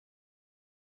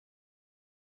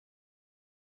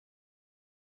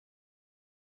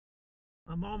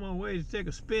I'm on my way to take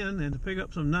a spin and to pick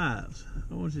up some knives.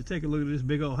 I want you to take a look at this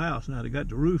big old house now. They got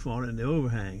the roof on it and the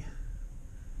overhang.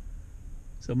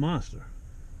 It's a monster.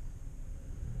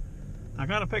 I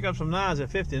got to pick up some knives at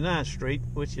 59th Street,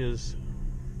 which is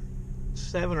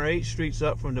 7 or 8 streets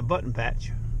up from the button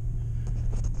patch.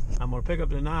 I'm going to pick up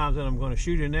the knives and I'm going to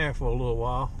shoot in there for a little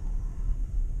while,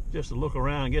 just to look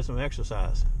around and get some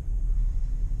exercise.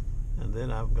 And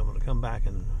then I'm going to come back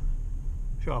and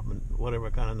sharpen whatever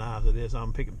kind of knives it is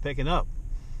I'm picking up.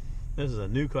 This is a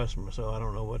new customer, so I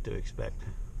don't know what to expect.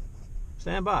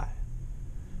 Stand by.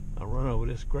 I'll run over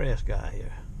this grass guy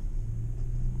here.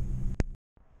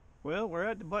 Well, we're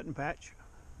at the button patch,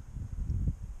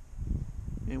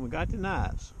 and we got the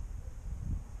knives.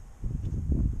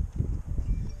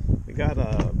 We got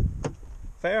a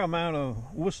fair amount of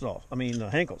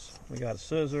Henkels. We got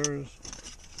scissors.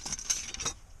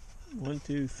 1,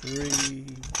 2, 3,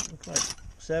 looks like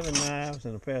 7 knives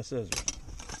and a pair of scissors.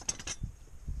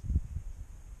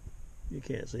 You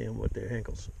can't see them, but they're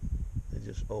Henkels. They're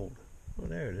just old. Oh,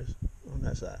 there it is on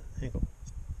that side, Henkel.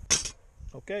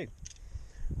 Okay,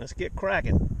 let's get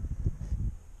cracking.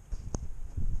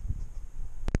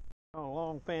 On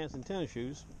long pants and tennis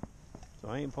shoes, so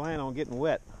I ain't planning on getting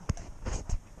wet.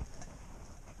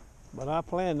 But I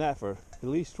planned that for at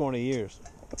least 20 years.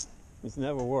 It's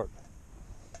never worked.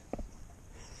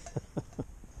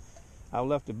 I've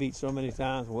left the beach so many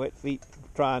times, wet feet,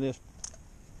 trying this.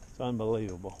 It's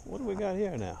unbelievable. What do we got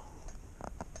here now?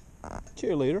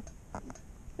 Cheerleader.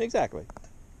 Exactly.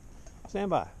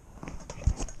 Stand by.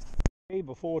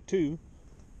 Before 2.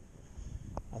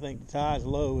 I think the tide's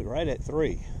low right at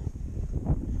 3.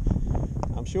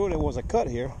 I'm sure there was a cut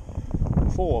here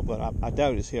before, but I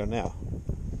doubt it's here now.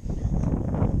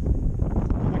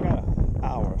 I got an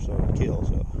hour or so to kill,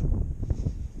 so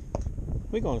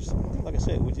we're going to, like I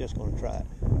said, we're just going to try it.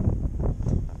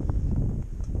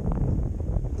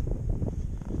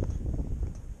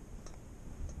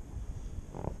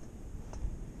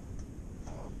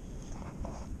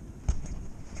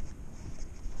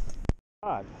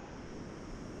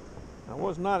 I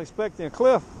was not expecting a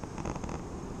cliff.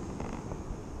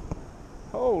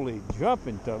 Holy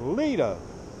jumping Toledo.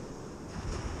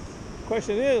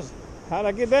 Question is, how'd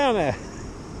I get down there?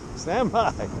 Stand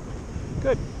by.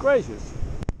 Good gracious.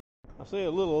 I see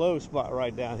a little low spot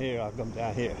right down here. I'll come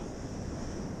down here.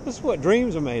 This is what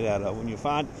dreams are made out of when you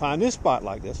find this spot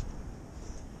like this.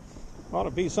 Ought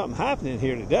to be something happening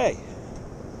here today.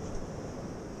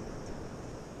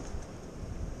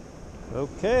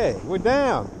 Okay, we're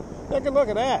down. Take a look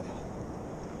at that.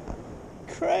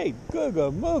 Great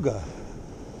googa mooga.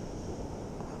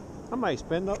 I might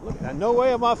spend up. Look, no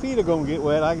way my feet are gonna get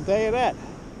wet, I can tell you that.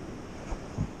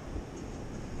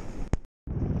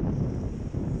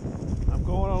 I'm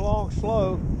going along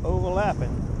slow,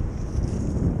 overlapping.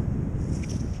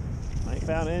 I ain't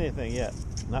found anything yet.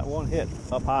 Not one hit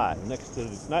up high,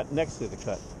 not next to the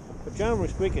cut. But generally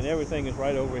speaking, everything is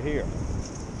right over here,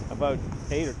 about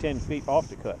 8 or 10 feet off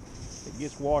the cut. It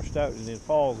gets washed out and then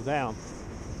falls down,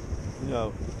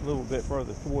 a little bit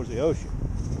further towards the ocean.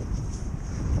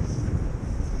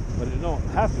 But it don't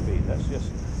have to be. That's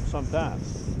just sometimes.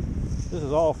 This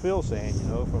is all fill sand,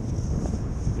 from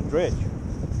the dredge.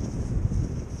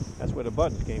 That's where the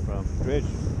buttons came from.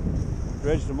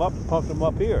 Dredged them up and pumped them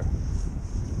up here.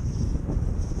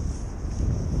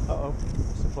 Uh-oh,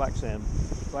 it's the black sand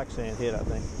hit, I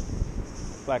think.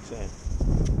 Black sand.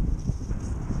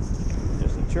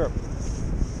 Just a chirp.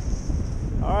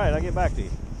 All right, I'll get back to you.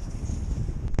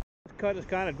 This cut is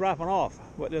kind of dropping off,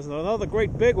 but there's another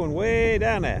great big one way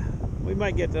down there. We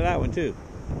might get to that one too.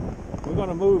 We're going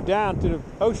to move down to the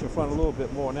ocean front a little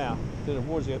bit more now,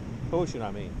 towards the ocean,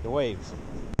 the waves.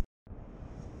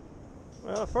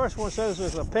 Well, the first one says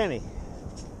there's a penny.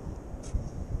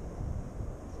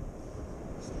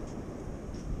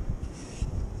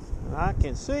 And I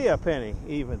can see a penny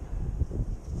even.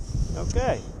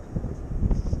 Okay.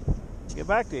 Get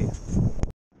back to you.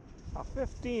 A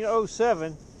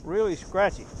 1507, really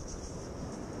scratchy.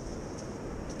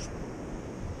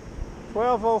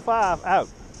 1205 out.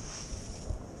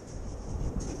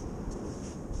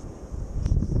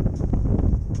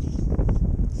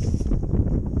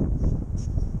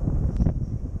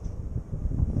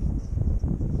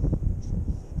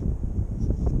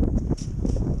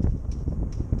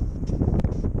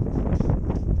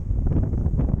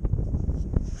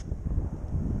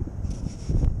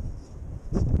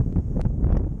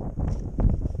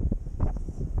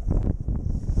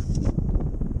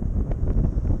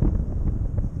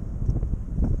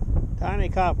 Tiny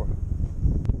copper.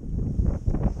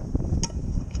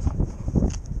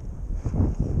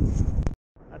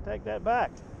 I take that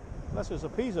back. Unless there's a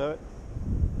piece of it.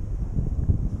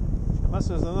 Unless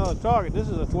there's another target. This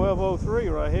is a 1203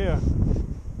 right here.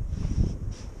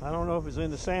 I don't know if it's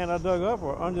in the sand I dug up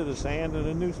or under the sand in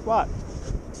a new spot.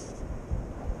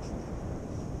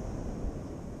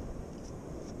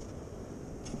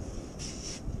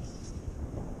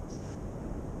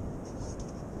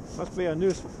 Must be a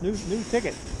new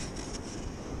ticket.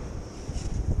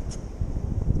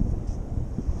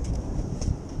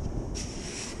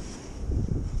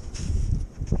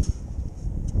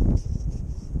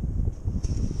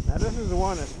 Now this is the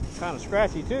one that's kind of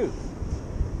scratchy too.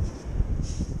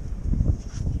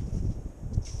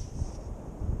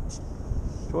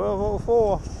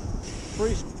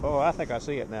 Oh, I think I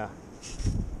see it now.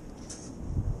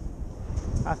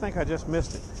 I think I just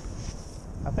missed it.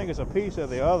 I think it's a piece of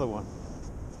the other one.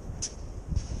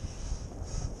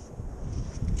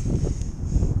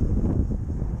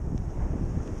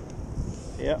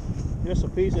 Yep, just a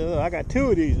piece of it. I got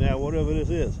two of these now, whatever this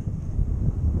is.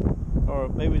 Or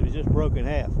maybe it was just broken in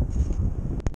half.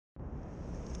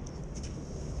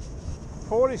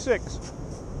 46.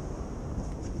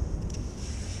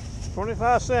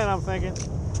 25 cents, I'm thinking.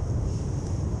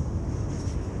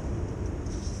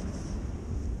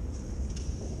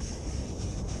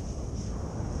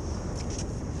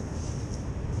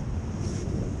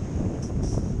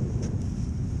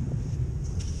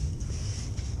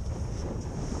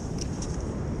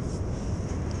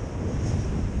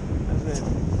 That's it.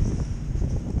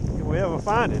 If we ever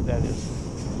find it, that is.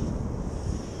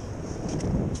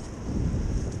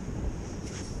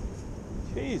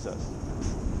 Jesus.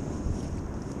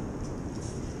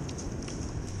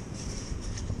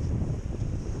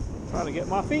 Trying to get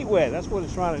my feet wet. That's what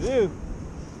it's trying to do.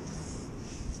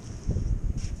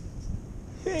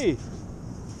 Gee.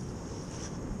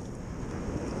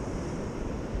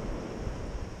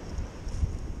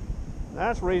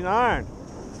 That's reading iron.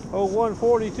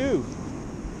 0142.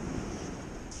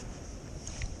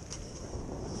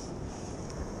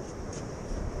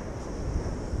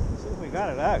 Let's see if we got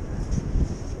it out.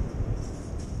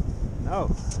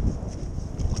 No.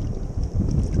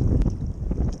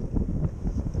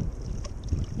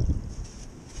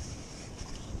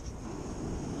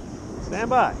 Stand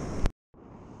by.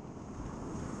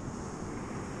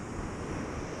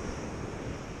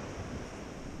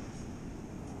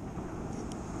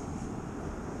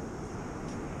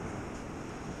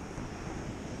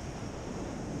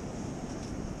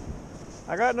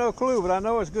 I got no clue, but I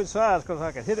know it's good size because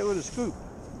I can hit it with a scoop.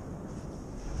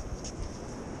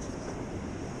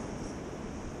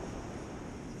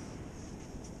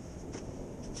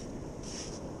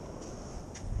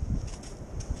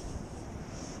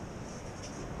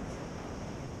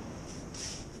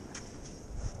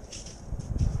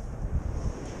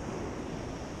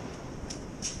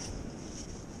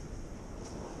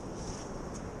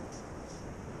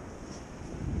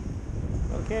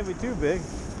 Well, it can't be too big.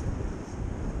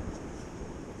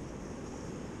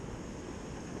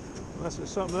 Unless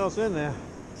there's something else in there.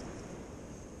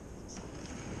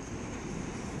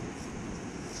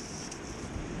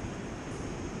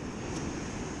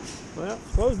 Well, it's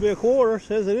supposed to be a quarter.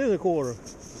 Says it is a quarter.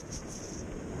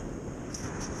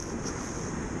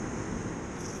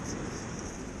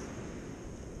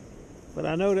 But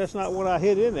I know that's not what I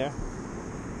hit in there.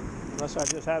 Unless I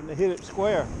just happen to hit it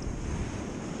square.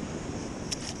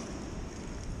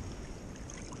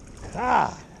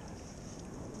 Ah!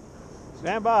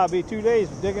 Stand by, I'll be 2 days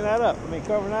digging that up.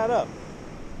 Covering that up.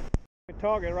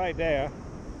 Target right there.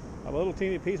 A little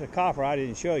teeny piece of copper I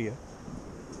didn't show you.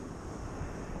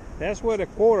 That's where the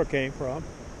quarter came from.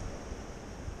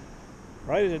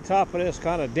 Right at the top of this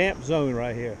kind of damp zone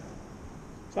right here.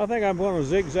 So I think I'm going to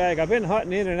zigzag. I've been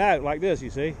hunting in and out like this,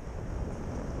 you see.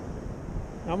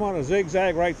 I'm going to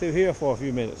zigzag right through here for a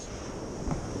few minutes.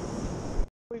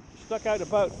 We stuck out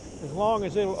about as long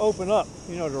as it'll open up,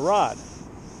 you know, the rod.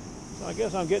 So I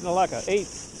guess I'm getting like an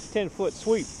 8-10 foot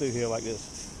sweep through here like this.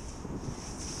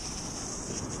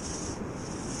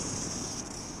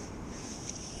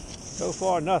 So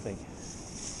far, nothing.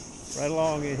 Right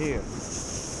along in here.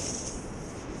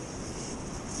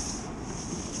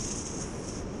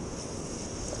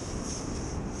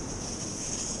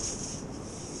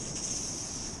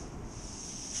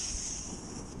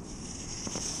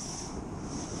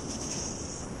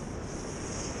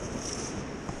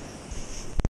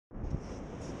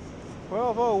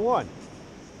 $12.01.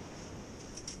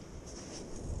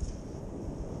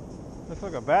 Looks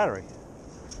like a battery.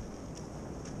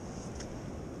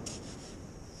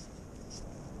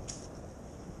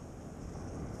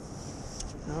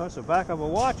 No, it's the back of a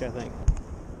watch, I think.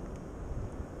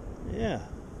 Yeah.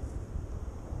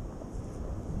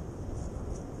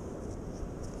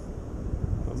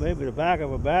 maybe the back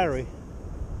of a battery.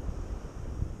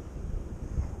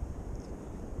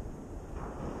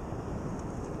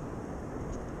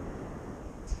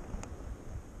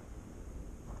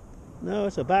 No,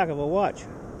 it's the back of a watch.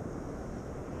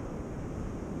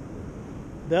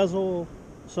 Bezel,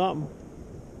 something.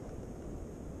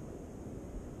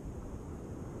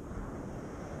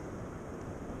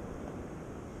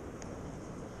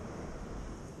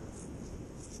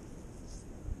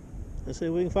 Let's see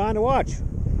if we can find a watch.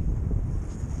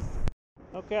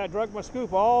 Okay, I drug my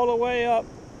scoop all the way up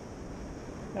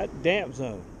that damp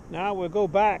zone. Now we'll go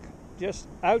back just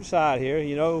outside here,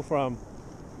 you know, from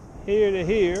here to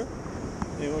here.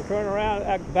 And we'll turn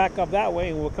around, back up that way,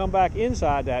 and we'll come back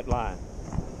inside that line.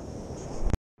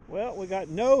 Well, we got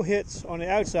no hits on the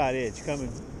outside edge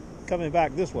coming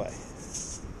back this way.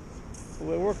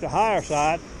 We'll work the higher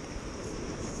side.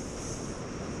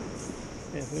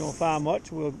 And if we don't find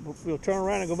much, we'll turn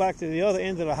around and go back to the other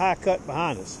end of the high cut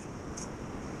behind us.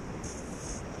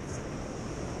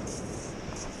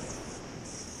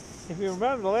 If you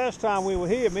remember the last time we were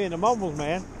here, me and the Mumbles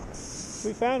man,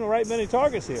 we found a right many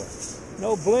targets here.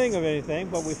 No bling of anything,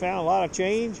 but we found a lot of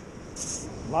change,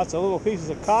 lots of little pieces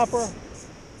of copper.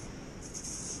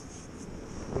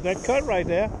 With that cut right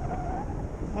there,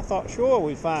 I thought sure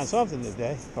we'd find something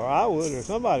today, or I would, or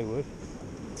somebody would.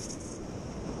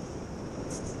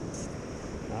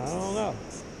 I don't know.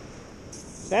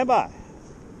 Stand by.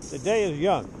 The day is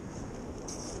young.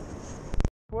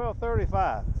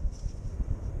 12:35.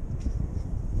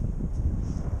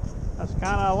 That's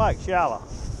kind of like shallow.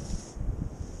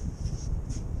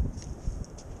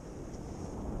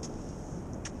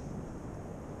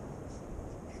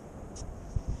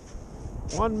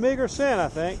 One meager cent, I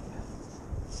think.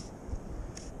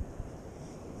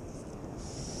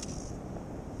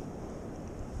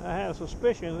 I had a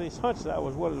suspicion, at least hunch, that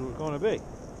was what it was going to be.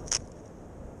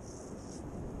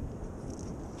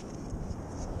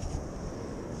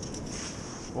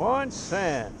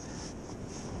 $0.01.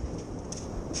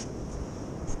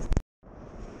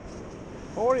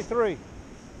 43.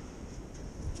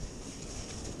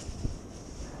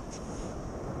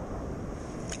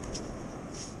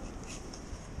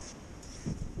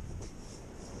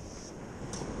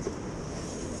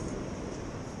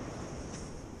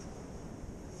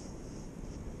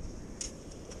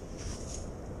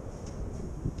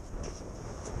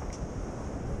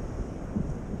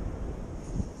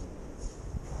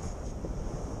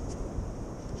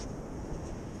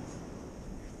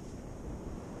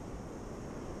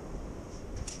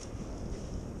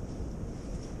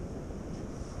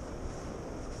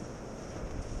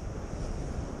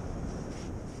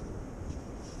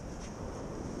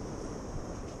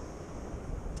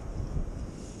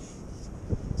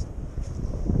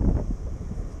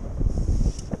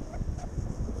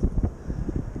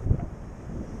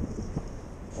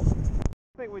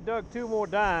 I think we dug 2 more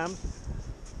dimes.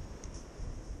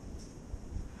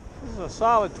 This is a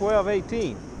solid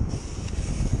 12/18.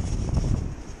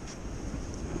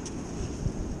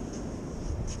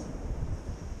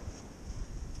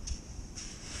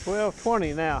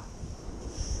 $12.20 now.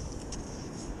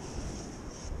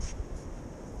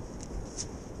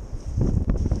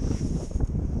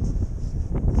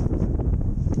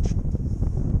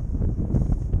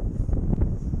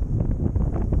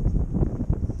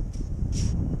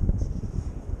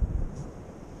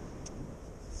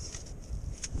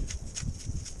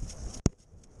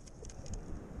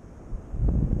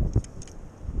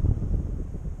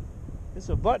 It's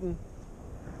a button,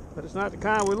 but it's not the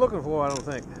kind we're looking for, I don't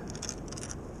think.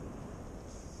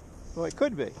 Well, it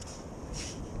could be.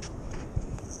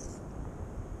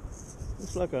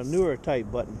 Looks like a newer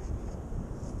type button.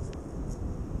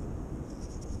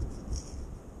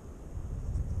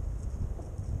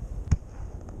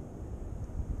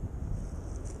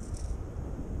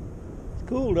 It's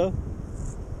cool though.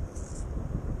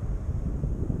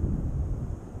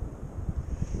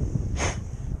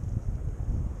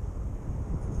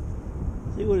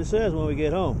 See what it says when we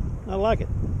get home. I like it.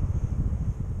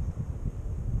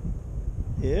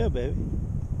 Yeah, baby.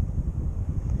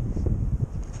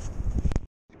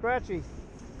 Scratchy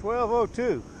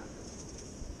 1202.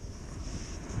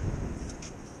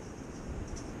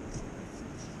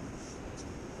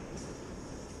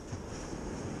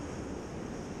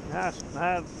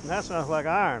 That sounds like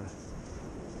iron.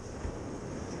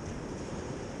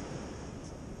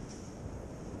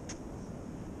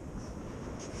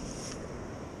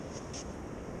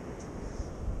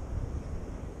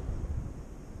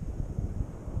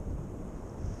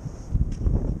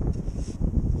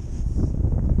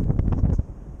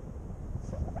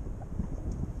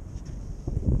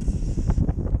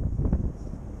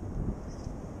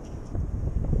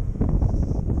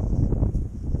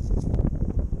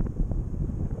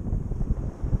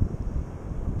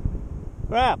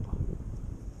 Crap!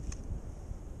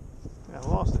 I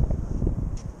lost it.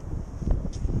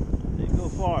 Didn't go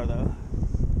far though.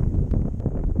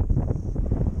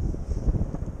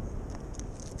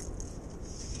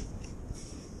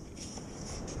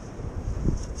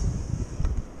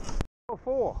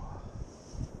 Four.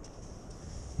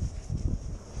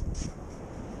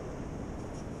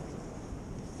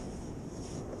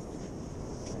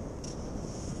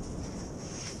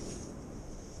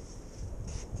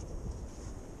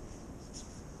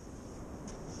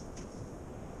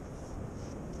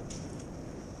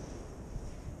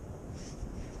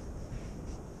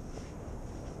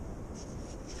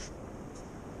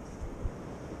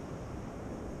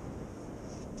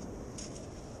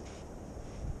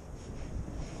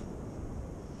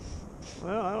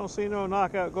 Well, I don't see no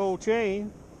knockout gold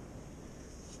chain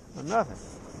or nothing.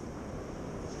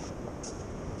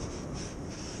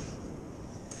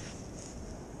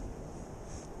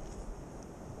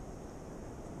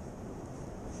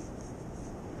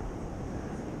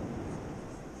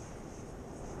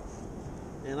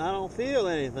 And I don't feel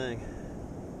anything.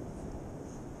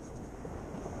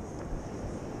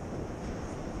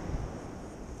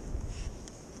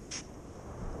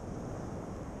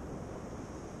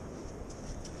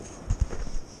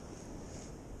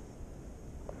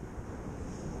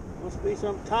 Must be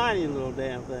some tiny little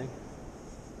damn thing.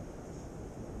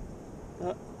 Oh,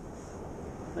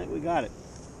 I think we got it.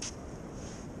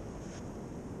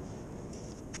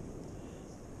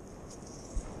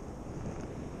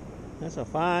 That's a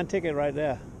fine ticket right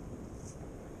there.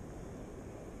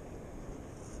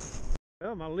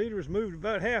 Well, my leader's moved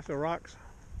about half the rocks.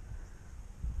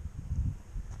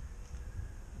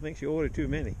 I think she ordered too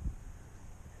many.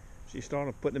 She's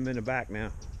starting putting them in the back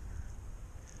now.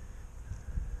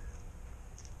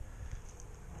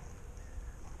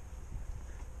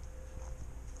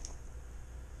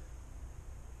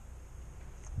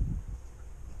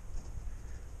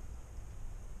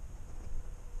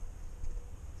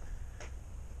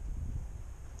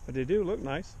 But they do look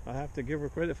nice. I have to give her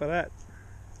credit for that.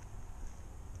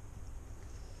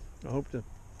 I hope the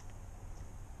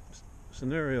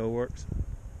scenario works.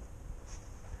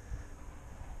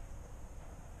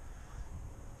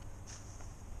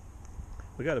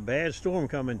 We got a bad storm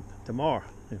coming tomorrow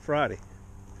and Friday.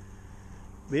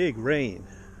 Big rain.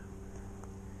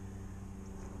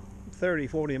 30,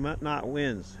 40 knot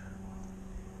winds.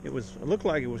 It looked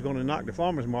like it was going to knock the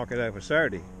farmers market out for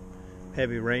Saturday.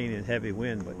 Heavy rain and heavy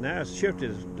wind, but now it's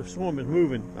shifted. The storm is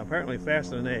moving apparently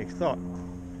faster than they thought.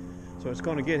 So it's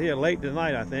going to get here late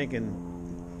tonight, I think,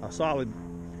 and a solid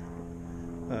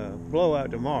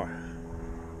blowout tomorrow.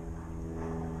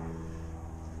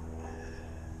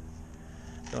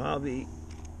 So I'll be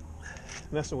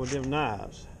messing with them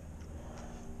knives.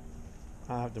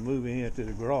 I'll have to move in here to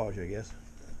the garage, I guess.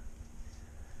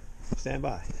 Stand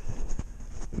by.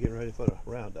 We're getting ready for the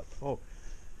roundup. Oh,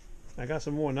 I got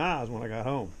some more knives when I got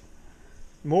home.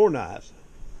 More knives.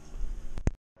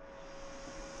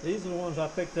 These are the ones I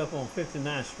picked up on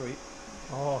 59th Street.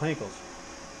 All Hinkles.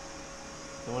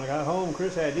 And when I got home,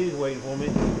 Chris had these waiting for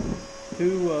me.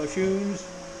 Two shoons,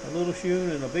 a little shoon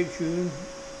and a big shoon.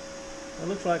 It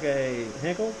looks like a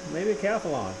Hinkle, maybe a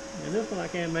Calphalon. And this one I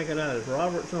can't make it out. It's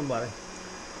Robert somebody.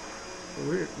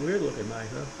 Weird looking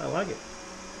knife, huh? I like it.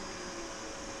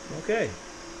 Okay.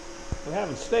 We're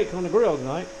having steak on the grill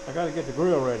tonight. I got to get the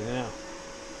grill ready now.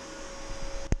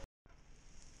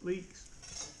 Leeks.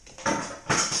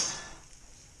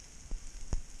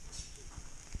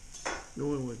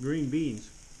 Going with green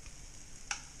beans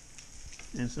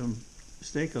and some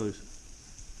steakos.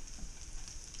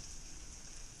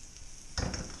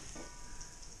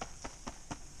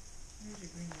 Here's your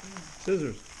green beans.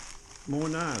 Scissors. More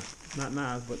knives. Not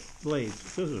knives, but blades.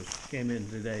 Scissors came in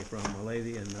today from a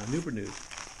lady in Newport News.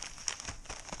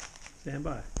 Stand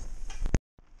by.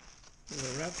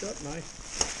 They're wrapped up nice.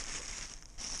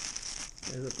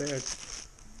 There's a pair.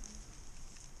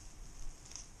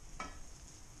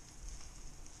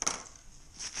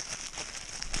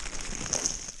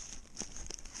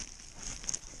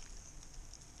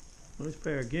 Nice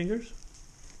pair of gingers.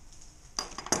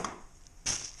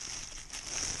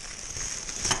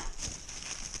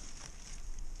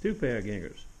 Two pair of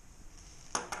gingers.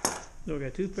 So we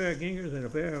got two pair of gingers and a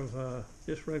pair of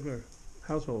just regular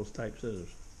household type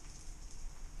scissors.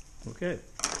 Okay,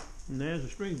 and there's the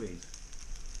string beans.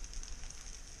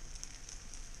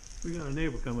 We got a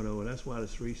neighbor coming over, that's why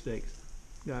there's 3 steaks.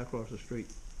 Guy across the street.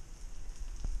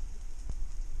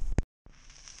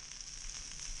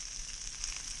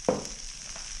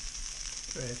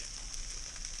 Trash.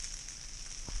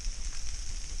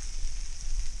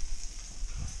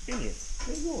 Idiot,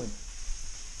 where you going?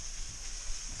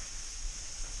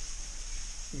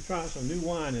 I'm trying some new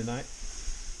wine tonight.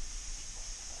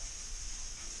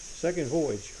 Second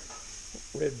Voyage,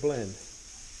 red blend,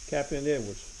 Captain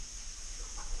Edwards.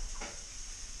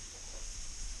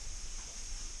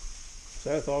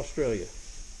 South Australia.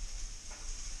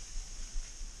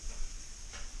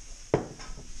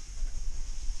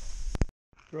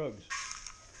 Drugs.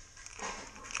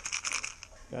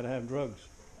 Gotta have drugs.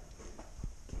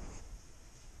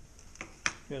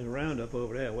 There's a roundup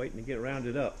over there waiting to get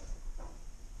rounded up.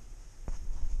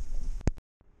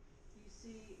 You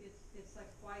see, it's like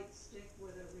white stick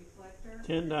with a reflector.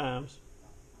 10 dimes.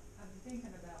 I'm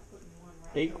thinking about putting one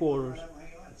right 8 quarters.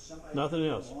 Nothing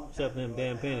else except them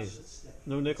damn pennies.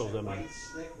 No nickels, I mean.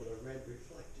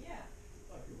 Yeah.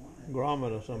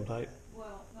 Grommet of some type.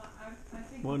 Well, no, I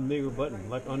think One bigger button,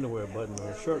 like underwear button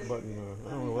or a shirt button, or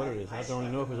I don't know what it is. I don't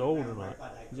even know if it's old or not.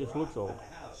 It just looks old.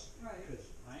 right.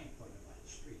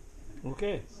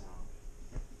 Okay.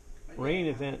 Rain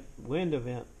event, wind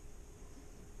event,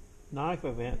 knife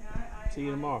event. See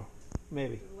you tomorrow.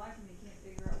 Maybe. For the life of me, can't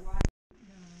figure out why.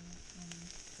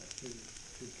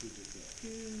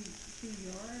 Two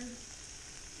yards.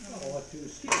 Two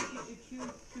cubic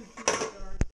yards.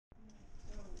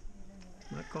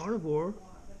 My carnivore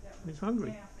is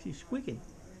hungry. She's squeaking.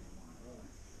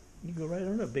 You go right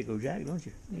on up, Big O Jack, don't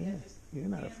you? Yeah. You're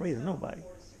not afraid of nobody.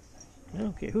 I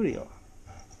don't care who they are.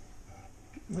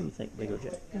 What do you think, Big O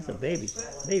Jack? That's a baby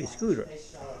scooter.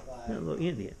 That little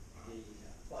Indian.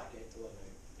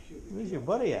 Where's your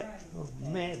buddy at? Oh,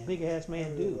 man, big ass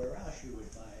man dude.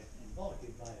 Oh,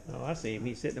 I see him.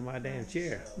 He's sitting in my damn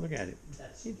chair. Look at him.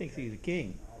 He thinks he's the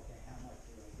king.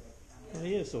 Well,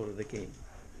 he is sort of the king.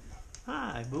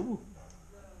 Hi, boo boo.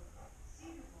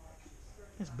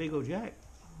 That's Big O Jack.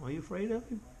 Are you afraid of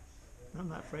him? I'm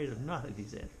not afraid of nothing, he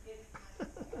said. Is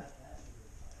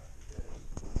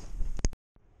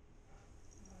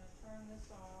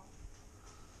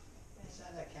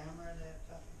that a camera there,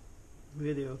 Tuffy?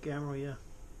 Video camera, yeah.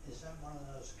 Is that one of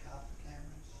those cop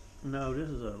cameras? No, this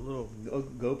is a little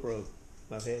GoPro.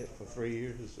 I've had it for 3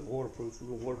 years. It's a little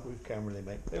waterproof camera they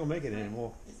make. They don't make it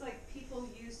anymore. It's like people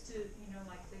used to,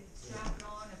 like they strap it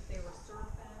on if they were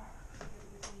surfing. It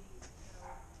would be,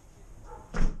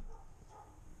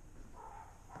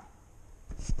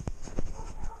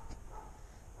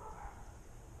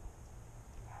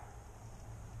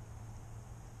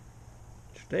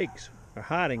 Steaks are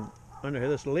hiding under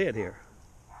this lid here.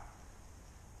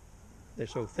 They're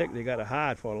so thick they got to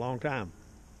hide for a long time.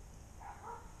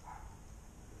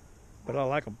 But I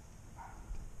like them.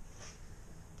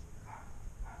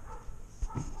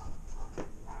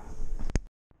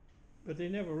 But they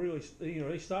never really,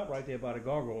 they stop right there by the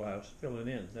gargoyle house, filling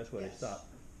in. That's where they stop.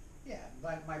 Yeah,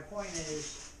 but my point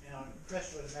is,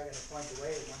 Chris was making a point the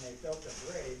way when they built the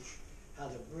bridge, how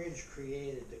the bridge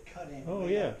created the cut-in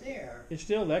up there. It's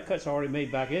still, that cut's already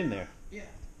made back in there. Yeah,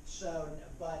 so,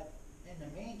 but in the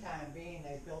meantime, being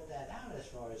they built that out as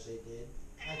far as they did,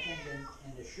 I think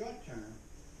in the short term,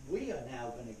 we are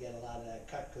now going to get a lot of that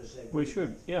cut because they. We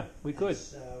should, yeah, we could.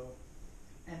 So,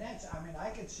 and that's, I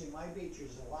could see my beach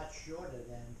is a lot shorter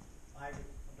than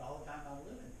the whole time I'm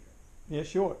living here. Yeah,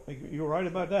 short. You're right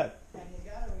about that. And you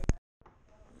got to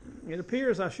remember. It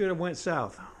appears I should have went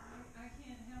south. I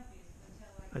can't help you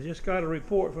until I just got a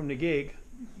report from the gig.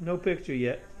 No picture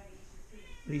yet.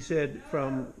 He said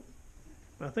I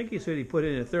think he said he put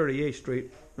it in at 38th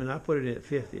Street, and I put it in at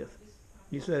 50th.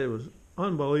 He said it was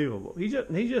unbelievable. He's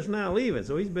just now leaving,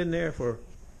 so he's been there for,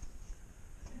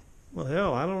 well,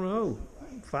 hell, I don't know,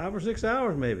 5 or 6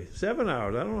 hours maybe, 7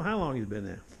 hours. I don't know how long he's been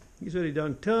there. He said he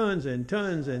done tons and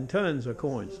tons and tons of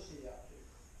coins.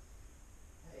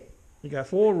 He got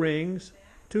 4 rings,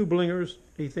 2 blingers.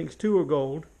 He thinks 2 are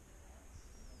gold.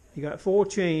 He got 2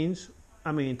 chains,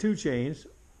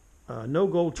 no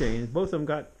gold chains. Both of them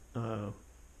got,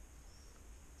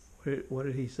 what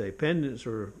did he say, pendants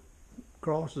or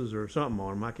crosses or something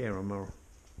on them. I can't remember.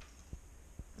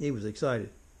 He was excited,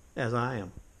 as I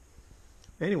am.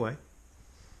 Anyway,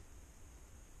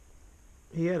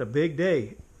 he had a big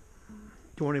day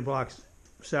 20 blocks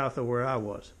south of where I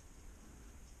was.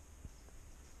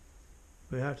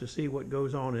 We have to see what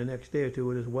goes on the next day or two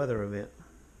with his weather event.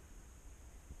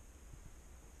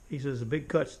 He says the big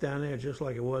cut's down there just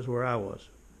like it was where I was.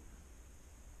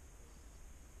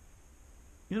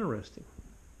 Interesting.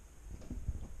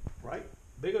 Right?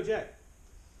 Big O Jack.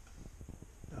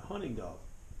 A hunting dog.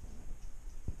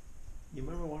 You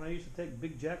remember when I used to take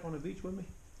Big Jack on the beach with me?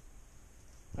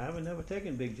 I haven't never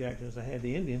taken Big Jack since I had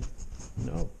the Indian.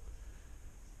 No.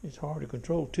 It's hard to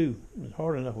control too. It's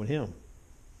hard enough with him.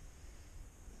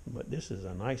 But this is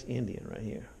a nice Indian right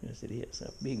here. Yes, it is.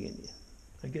 A big Indian.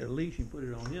 I get a leash and put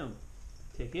it on him.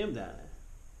 Take him down there.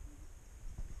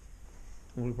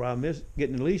 Only problem is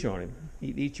getting the leash on him.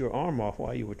 He'd eat your arm off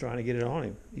while you were trying to get it on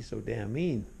him. He's so damn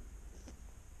mean.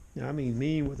 I mean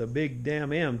mean with a big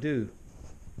damn M too.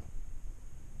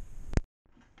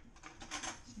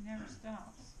 She never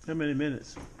stops. How many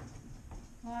minutes?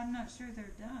 Well, I'm not sure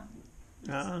they're done.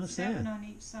 I understand. 7 on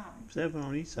each side. 7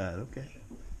 on each side, okay.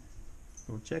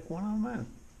 We'll check one on mine.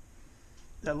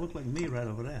 That looked like me right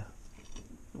over there.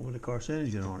 With a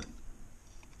carcinogen on it.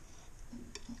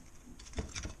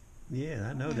 Yeah,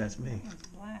 I know that's me. That one's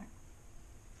black.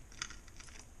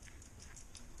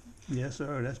 Yes,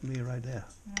 sir, that's me right there.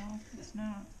 No, it's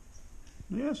not.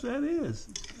 Yes, that is.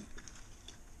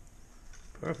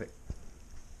 Perfect.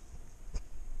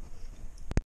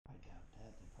 I doubt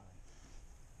that, they probably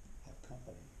have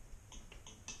company.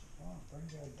 Oh, bring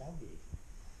your doggy.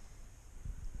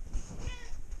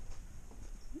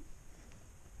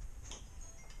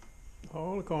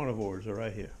 All the carnivores are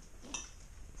right here.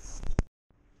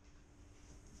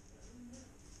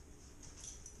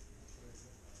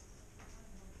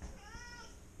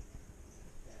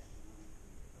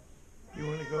 You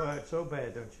want to go out so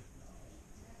bad, don't you?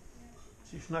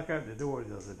 She snuck out the door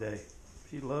the other day.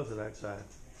 She loves it outside.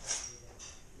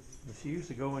 And she used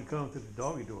to go and come through the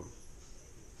doggy door.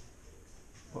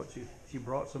 But she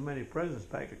brought so many presents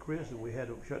back to Chris that we had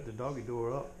to shut the doggy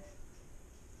door up.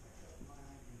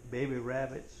 Baby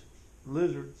rabbits,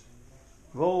 lizards,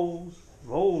 voles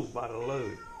by the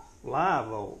load, live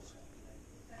voles,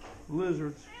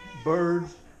 lizards,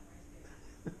 birds,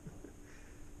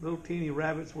 little teeny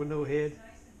rabbits with no head.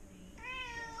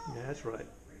 Yeah, that's right.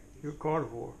 You're a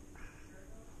carnivore.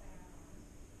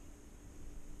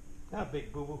 How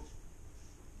big, boo-boo?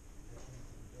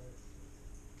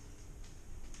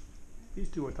 These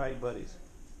two are tight buddies.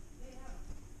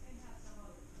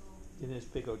 And this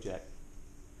Pico Jack.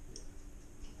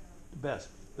 The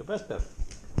best pepper.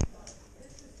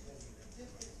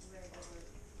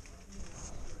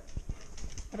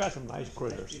 I got some nice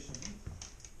critters.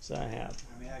 So I have.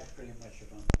 I mean, that's pretty much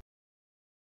about